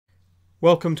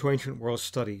Welcome to Ancient World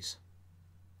Studies.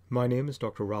 My name is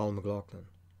Dr. Raoul McLaughlin.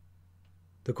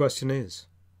 The question is,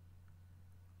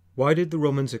 why did the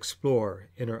Romans explore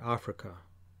Inner Africa?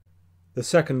 The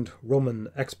second Roman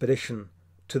expedition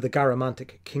to the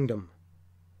Garamantic kingdom.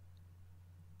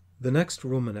 The next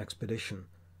Roman expedition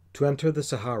to enter the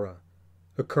Sahara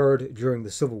occurred during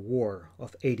the Civil War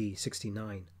of AD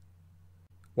 69.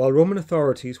 While Roman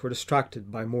authorities were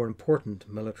distracted by more important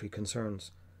military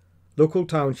concerns, local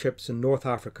townships in North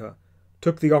Africa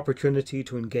took the opportunity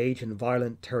to engage in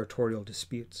violent territorial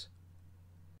disputes.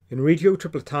 In Regio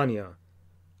Tripolitania,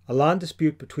 a land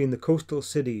dispute between the coastal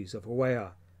cities of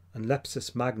Oea and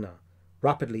Leptis Magna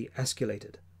rapidly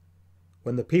escalated.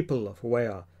 When the people of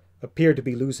Oea appeared to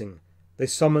be losing, they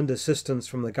summoned assistance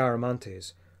from the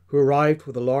Garamantes, who arrived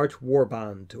with a large war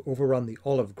band to overrun the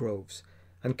olive groves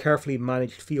and carefully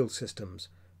managed field systems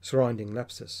surrounding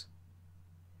Leptis.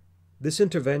 This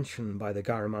intervention by the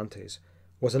Garamantes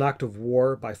was an act of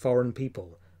war by foreign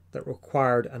people that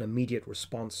required an immediate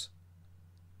response.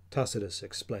 Tacitus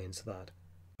explains that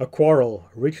a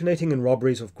quarrel originating in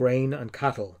robberies of grain and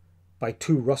cattle by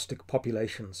two rustic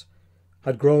populations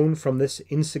had grown from this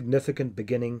insignificant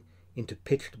beginning into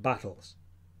pitched battles.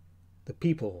 The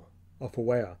people of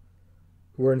Oea,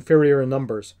 who were inferior in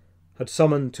numbers, had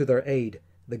summoned to their aid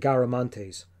the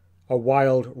Garamantes, a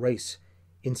wild race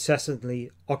incessantly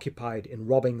occupied in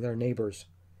robbing their neighbours.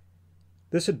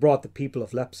 This had brought the people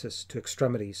of Leptis to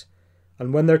extremities,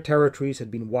 and when their territories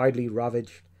had been widely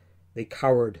ravaged, they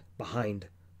cowered behind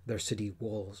their city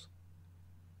walls.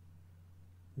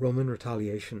 Roman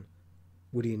retaliation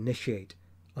would initiate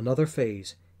another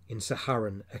phase in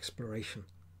Saharan exploration.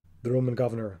 The Roman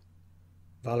governor,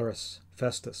 Valerius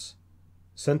Festus,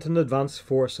 sent an advance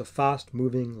force of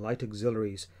fast-moving light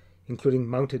auxiliaries, including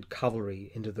mounted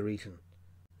cavalry, into the region.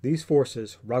 These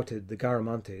forces routed the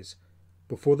Garamantes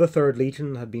before the 3rd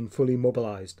Legion had been fully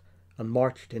mobilized and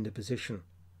marched into position.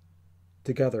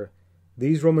 Together,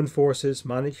 these Roman forces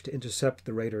managed to intercept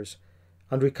the raiders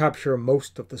and recapture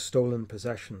most of the stolen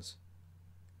possessions.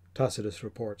 Tacitus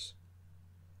reports,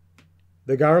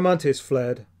 the Garamantes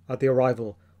fled at the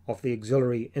arrival of the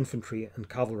auxiliary infantry and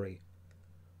cavalry.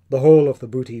 The whole of the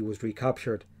booty was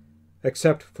recaptured,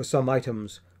 except for some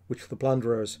items which the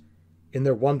plunderers, in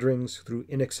their wanderings through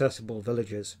inaccessible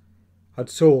villages, had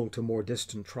sold to more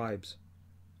distant tribes.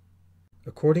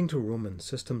 According to Roman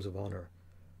systems of honour,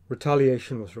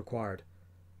 retaliation was required,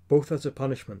 both as a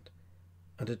punishment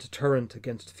and a deterrent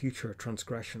against future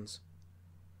transgressions.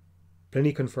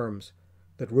 Pliny confirms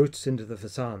that routes into the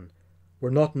Fezzan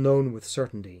were not known with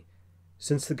certainty,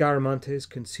 since the Garamantes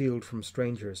concealed from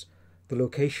strangers the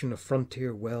location of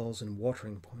frontier wells and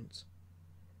watering points.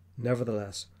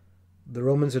 Nevertheless, the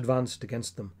Romans advanced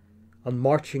against them, and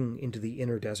marching into the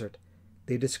inner desert,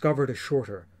 they discovered a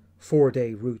shorter,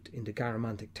 4-day route into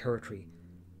Garamantic territory,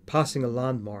 passing a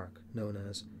landmark known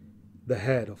as the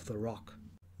Head of the Rock.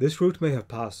 This route may have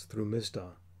passed through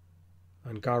Mizda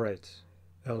and Garet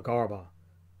El Garba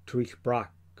to reach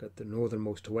Brak at the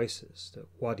northernmost oasis, the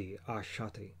Wadi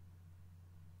ash-Shati.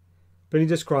 Pliny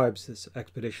describes this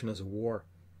expedition as a war,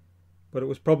 but it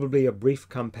was probably a brief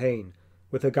campaign,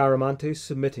 with the Garamantes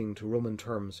submitting to Roman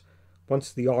terms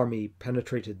once the army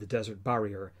penetrated the desert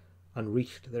barrier and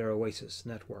reached their oasis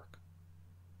network.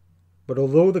 But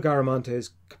although the Garamantes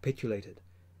capitulated,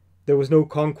 there was no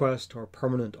conquest or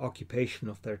permanent occupation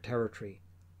of their territory.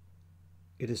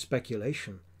 It is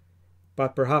speculation,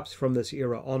 but perhaps from this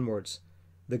era onwards,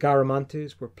 the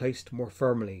Garamantes were placed more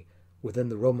firmly within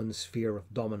the Roman sphere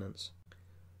of dominance.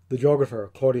 The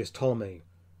geographer Claudius Ptolemy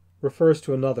refers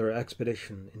to another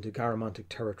expedition into Garamantic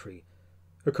territory,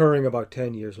 occurring about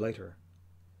 10 years later.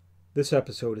 This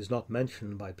episode is not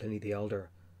mentioned by Pliny the Elder,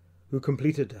 who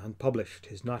completed and published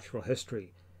his natural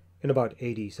history in about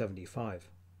AD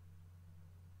 75.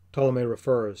 Ptolemy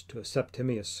refers to a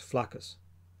Septimius Flaccus,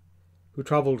 who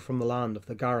travelled from the land of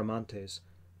the Garamantes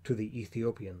to the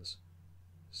Ethiopians,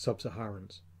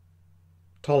 Sub-Saharans.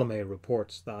 Ptolemy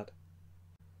reports that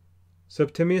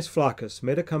Septimius Flaccus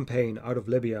made a campaign out of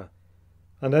Libya,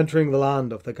 and entering the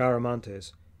land of the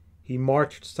Garamantes, he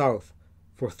marched south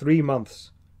for 3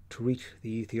 months to reach the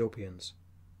Ethiopians.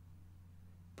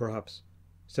 Perhaps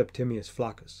Septimius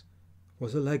Flaccus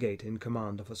was a legate in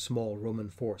command of a small Roman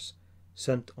force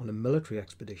sent on a military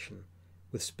expedition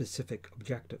with specific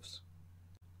objectives.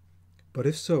 But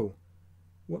if so,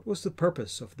 what was the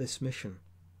purpose of this mission?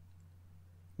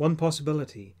 One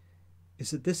possibility is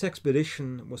that this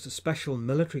expedition was a special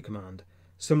military command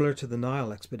similar to the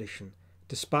Nile expedition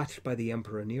dispatched by the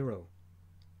Emperor Nero.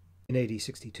 In AD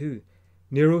 62,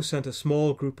 Nero sent a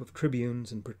small group of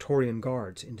tribunes and praetorian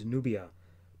guards into Nubia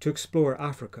to explore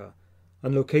Africa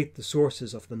and locate the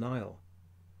sources of the Nile.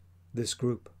 This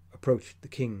group approached the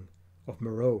king of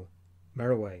Meroe,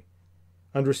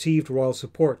 and received royal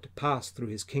support to pass through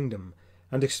his kingdom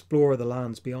and explore the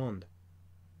lands beyond.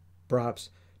 Perhaps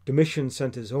Domitian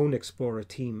sent his own explorer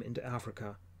team into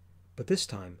Africa, but this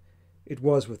time it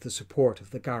was with the support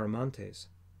of the Garamantes.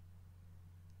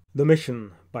 The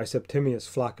mission by Septimius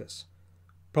Flaccus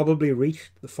probably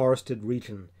reached the forested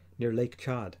region near Lake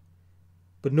Chad,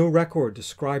 but no record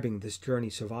describing this journey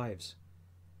survives.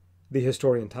 The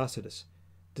historian Tacitus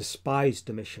despised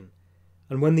Domitian,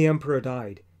 and when the emperor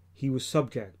died, he was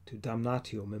subject to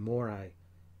damnatio memoriae.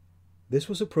 This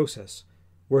was a process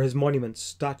where his monuments,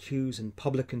 statues, and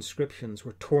public inscriptions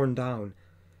were torn down,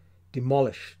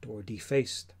 demolished, or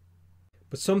defaced.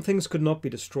 But some things could not be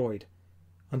destroyed,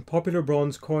 and popular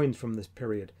bronze coins from this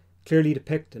period clearly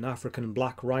depict an African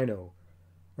black rhino,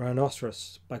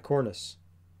 Rhinoceros bicornis,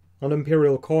 on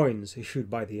imperial coins issued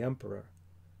by the emperor.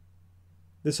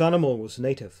 This animal was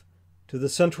native to the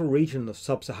central region of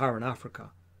sub-Saharan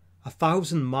Africa,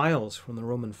 1,000 miles from the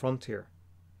Roman frontier.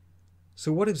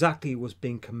 So what exactly was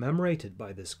being commemorated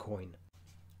by this coin?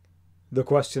 The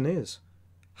question is,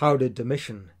 how did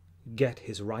Domitian get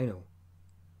his rhino?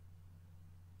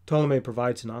 Ptolemy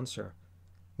provides an answer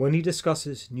when he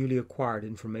discusses newly acquired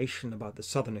information about the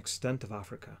southern extent of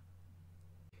Africa.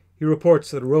 He reports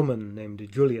that a Roman named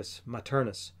Julius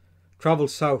Maternus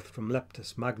travelled south from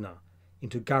Leptis Magna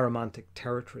into Garamantic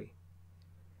territory.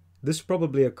 This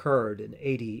probably occurred in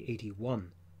AD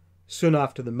 81, soon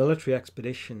after the military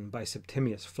expedition by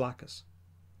Septimius Flaccus.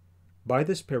 By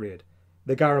this period,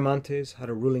 the Garamantes had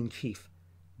a ruling chief,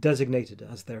 designated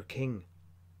as their king.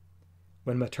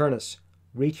 When Maternus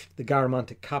reached the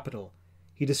Garamantic capital,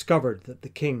 he discovered that the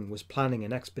king was planning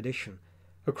an expedition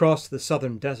across the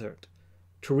southern desert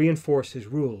to reinforce his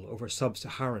rule over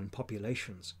sub-Saharan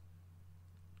populations.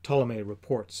 Ptolemy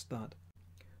reports that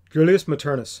Julius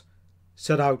Maternus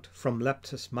set out from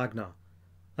Leptis Magna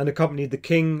and accompanied the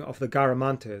king of the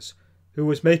Garamantes, who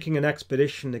was making an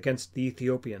expedition against the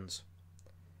Ethiopians.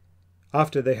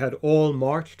 After they had all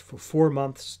marched for 4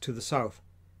 months to the south,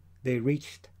 they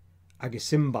reached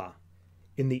Agisimba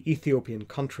in the Ethiopian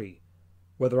country,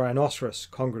 where the rhinoceros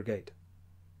congregate.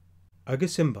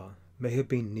 Agisimba may have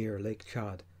been near Lake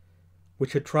Chad,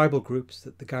 which had tribal groups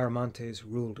that the Garamantes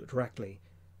ruled directly,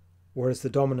 whereas the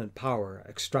dominant power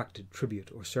extracted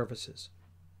tribute or services.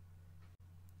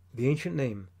 The ancient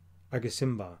name,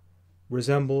 Agisimba,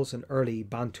 resembles an early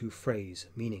Bantu phrase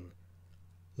meaning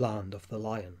land of the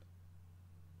lion.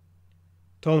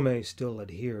 Ptolemy still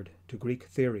adhered to Greek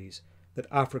theories that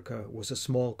Africa was a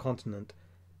small continent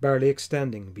barely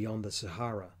extending beyond the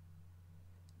Sahara.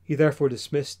 He therefore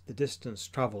dismissed the distance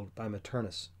travelled by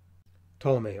Maternus.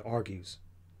 Ptolemy argues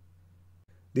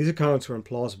these accounts are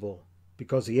implausible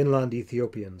because the inland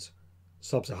Ethiopians,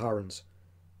 sub-Saharans,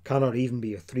 cannot even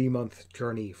be a 3-month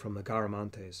journey from the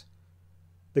Garamantes.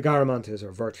 The Garamantes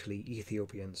are virtually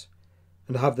Ethiopians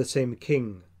and have the same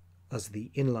king as the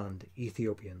inland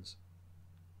Ethiopians.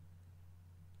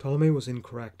 Ptolemy was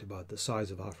incorrect about the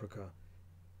size of Africa,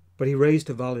 but he raised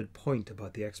a valid point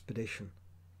about the expedition.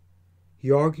 He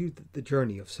argued that the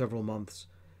journey of several months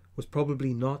was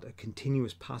probably not a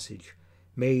continuous passage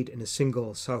made in a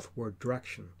single southward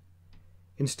direction.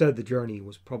 Instead, the journey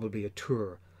was probably a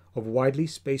tour of widely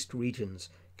spaced regions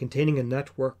containing a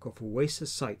network of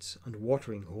oasis sites and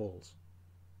watering holes.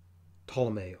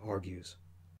 Ptolemy argues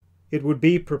it would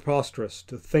be preposterous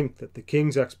to think that the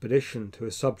king's expedition to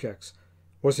his subjects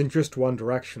was in just one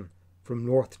direction, from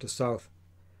north to south,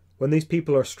 when these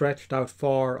people are stretched out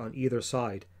far on either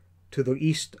side, to the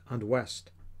east and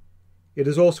west. It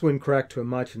is also incorrect to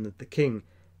imagine that the king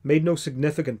made no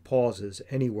significant pauses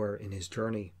anywhere in his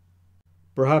journey.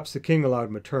 Perhaps the king allowed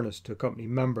Maternus to accompany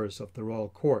members of the royal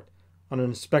court on an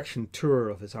inspection tour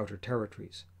of his outer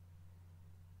territories.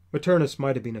 Maternus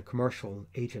might have been a commercial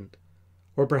agent,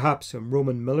 or perhaps a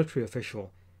Roman military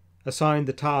official assigned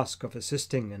the task of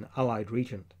assisting an allied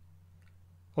regent.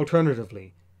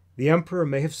 Alternatively, the emperor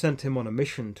may have sent him on a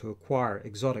mission to acquire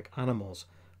exotic animals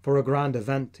for a grand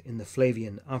event in the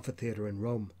Flavian amphitheatre in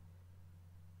Rome.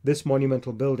 This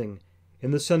monumental building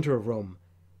in the centre of Rome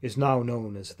is now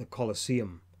known as the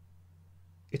Colosseum.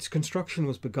 Its construction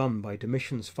was begun by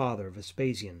Domitian's father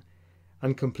Vespasian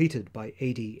and completed by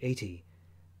AD 80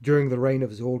 during the reign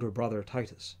of his older brother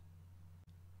Titus.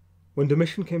 When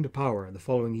Domitian came to power the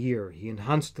following year, he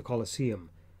enhanced the Colosseum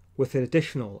with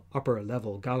additional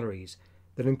upper-level galleries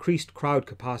that increased crowd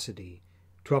capacity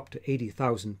to up to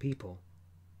 80,000 people.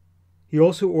 He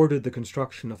also ordered the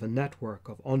construction of a network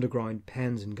of underground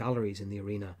pens and galleries in the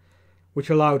arena, which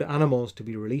allowed animals to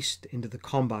be released into the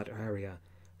combat area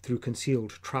through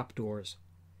concealed trapdoors.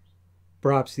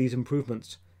 Perhaps these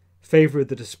improvements favoured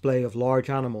the display of large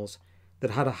animals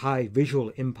that had a high visual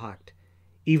impact,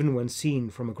 even when seen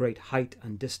from a great height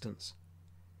and distance.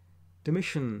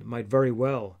 Domitian might very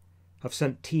well have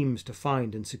sent teams to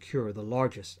find and secure the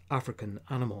largest African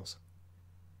animals.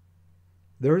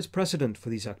 There is precedent for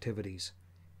these activities,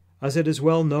 as it is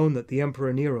well known that the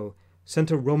Emperor Nero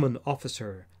sent a Roman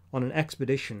officer on an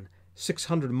expedition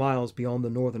 600 miles beyond the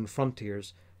northern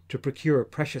frontiers to procure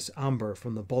precious amber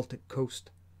from the Baltic coast.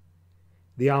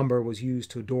 The amber was used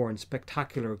to adorn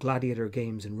spectacular gladiator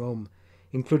games in Rome,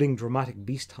 including dramatic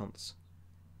beast hunts.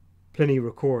 Pliny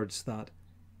records that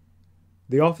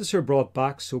the officer brought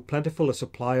back so plentiful a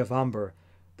supply of amber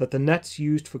that the nets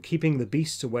used for keeping the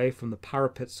beasts away from the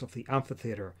parapets of the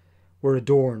amphitheatre were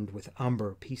adorned with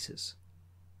amber pieces.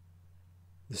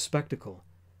 The spectacle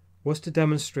was to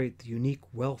demonstrate the unique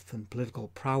wealth and political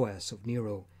prowess of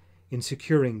Nero in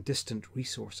securing distant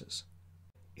resources.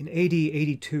 In AD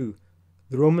 82,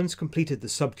 the Romans completed the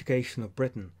subjugation of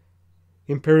Britain.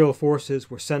 Imperial forces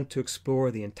were sent to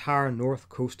explore the entire north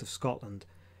coast of Scotland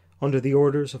under the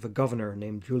orders of a governor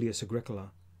named Julius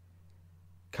Agricola.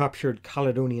 Captured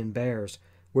Caledonian bears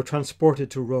were transported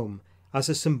to Rome as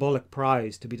a symbolic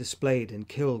prize to be displayed and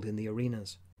killed in the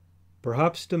arenas.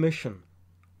 Perhaps Domitian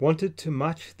wanted to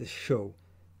match this show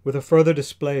with a further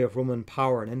display of Roman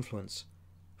power and influence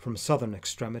from southern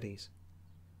extremities.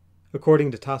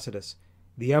 According to Tacitus,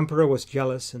 the emperor was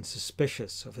jealous and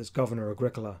suspicious of his governor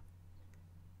Agricola.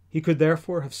 He could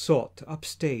therefore have sought to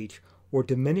upstage or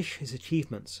diminish his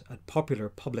achievements at popular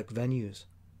public venues.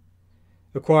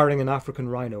 Acquiring an African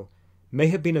rhino may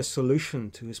have been a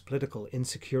solution to his political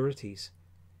insecurities.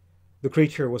 The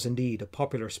creature was indeed a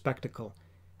popular spectacle,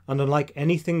 and unlike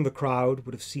anything the crowd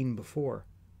would have seen before.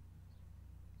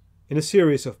 In a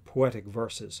series of poetic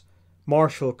verses,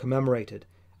 Martial commemorated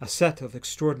a set of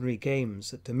extraordinary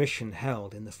games that Domitian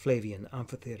held in the Flavian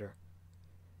amphitheatre.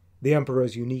 The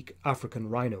emperor's unique African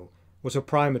rhino was a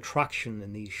prime attraction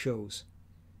in these shows.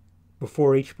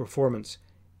 Before each performance,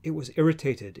 it was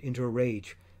irritated into a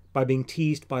rage by being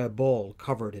teased by a ball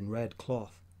covered in red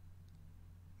cloth.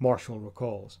 Martial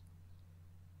recalls,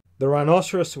 "The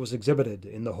rhinoceros was exhibited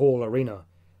in the whole arena,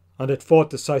 and it fought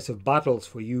decisive battles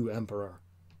for you, Emperor.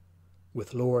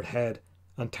 With lowered head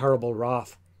and terrible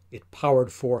wrath it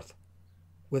powered forth.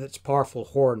 With its powerful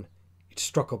horn it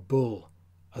struck a bull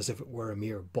as if it were a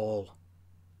mere ball."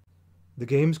 The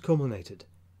games culminated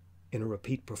in a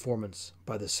repeat performance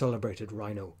by the celebrated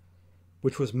Rhino,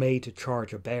 which was made to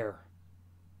charge a bear.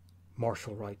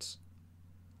 Martial writes,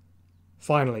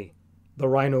 "Finally, the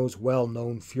Rhino's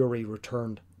well-known fury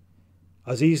returned.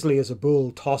 As easily as a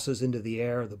bull tosses into the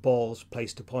air the balls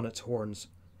placed upon its horns,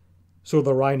 so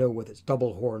the Rhino with its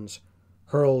double horns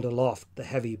hurled aloft the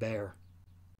heavy bear."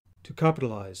 To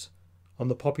capitalize on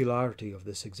the popularity of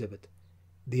this exhibit,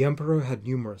 the emperor had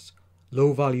numerous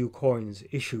low-value coins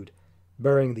issued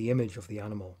bearing the image of the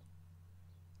animal.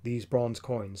 These bronze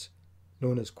coins,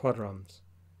 known as quadrans,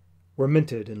 were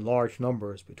minted in large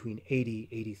numbers between AD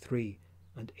 83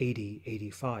 and AD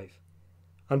 85,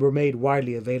 and were made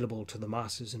widely available to the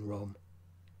masses in Rome.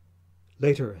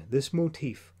 Later, this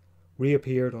motif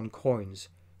reappeared on coins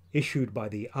issued by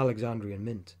the Alexandrian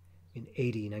Mint in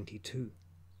AD 92.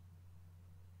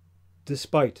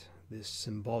 Despite this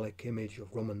symbolic image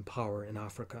of Roman power in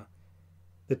Africa,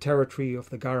 the territory of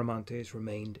the Garamantes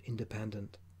remained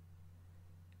independent.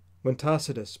 When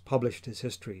Tacitus published his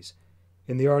histories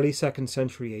in the early 2nd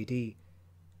century AD,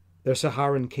 their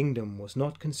Saharan kingdom was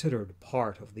not considered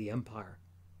part of the empire.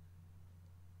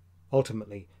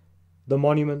 Ultimately, the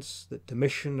monuments that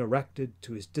Domitian erected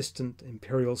to his distant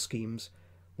imperial schemes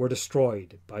were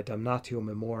destroyed by damnatio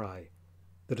memoriae,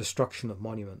 the destruction of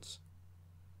monuments.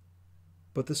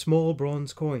 But the small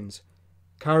bronze coins,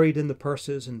 carried in the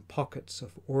purses and pockets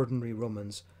of ordinary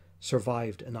Romans,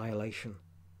 survived annihilation.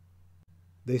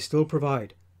 They still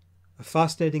provide a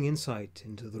fascinating insight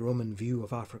into the Roman view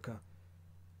of Africa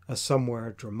as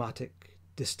somewhere dramatic,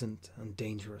 distant, and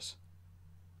dangerous.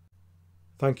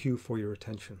 Thank you for your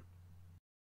attention.